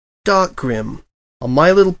Darkgrim, a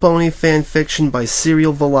My Little Pony fanfiction by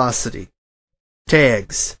Serial Velocity.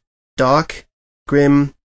 Tags: Dark,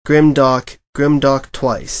 Grim, Grimdark, Grimdark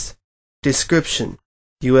twice. Description: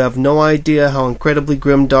 you have no idea how incredibly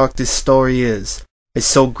grimdark this story is. It's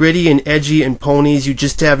so gritty and edgy and ponies, you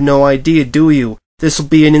just have no idea, do you? This'll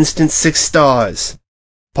be an instant 6 stars.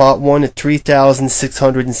 Part 1 at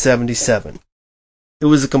 3,677. It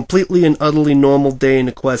was a completely and utterly normal day in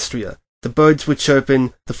Equestria. The birds were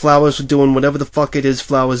chirping, the flowers were doing whatever the fuck it is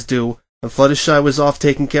flowers do, and Fluttershy was off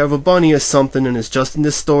taking care of a bunny or something and is just in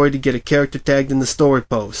this story to get a character tagged in the story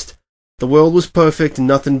post. The world was perfect and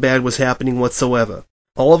nothing bad was happening whatsoever.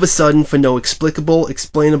 All of a sudden, for no explicable,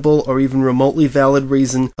 explainable, or even remotely valid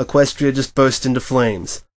reason, Equestria just burst into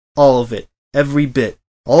flames. All of it. Every bit.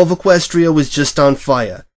 All of Equestria was just on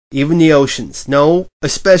fire. Even the oceans. No,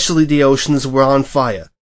 especially the oceans were on fire.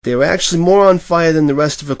 They were actually more on fire than the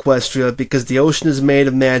rest of Equestria because the ocean is made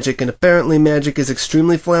of magic, and apparently magic is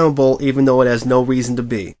extremely flammable even though it has no reason to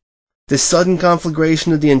be. This sudden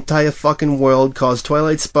conflagration of the entire fucking world caused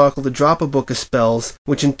Twilight Sparkle to drop a book of spells,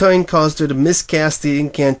 which in turn caused her to miscast the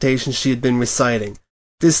incantation she had been reciting.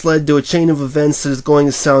 This led to a chain of events that is going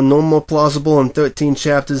to sound no more plausible in 13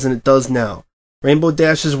 chapters than it does now. Rainbow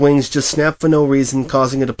Dash's wings just snap for no reason,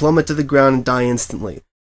 causing her to plummet to the ground and die instantly.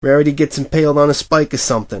 Rarity gets impaled on a spike or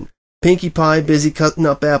something. Pinkie Pie, busy cutting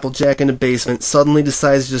up Applejack in the basement, suddenly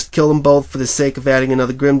decides to just kill them both for the sake of adding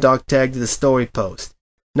another grimdark tag to the story post.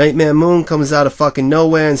 Nightmare Moon comes out of fucking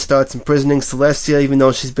nowhere and starts imprisoning Celestia even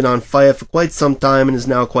though she's been on fire for quite some time and is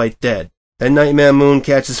now quite dead. Then Nightmare Moon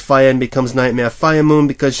catches fire and becomes Nightmare Fire Moon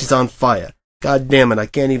because she's on fire. God damn it, I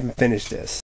can't even finish this.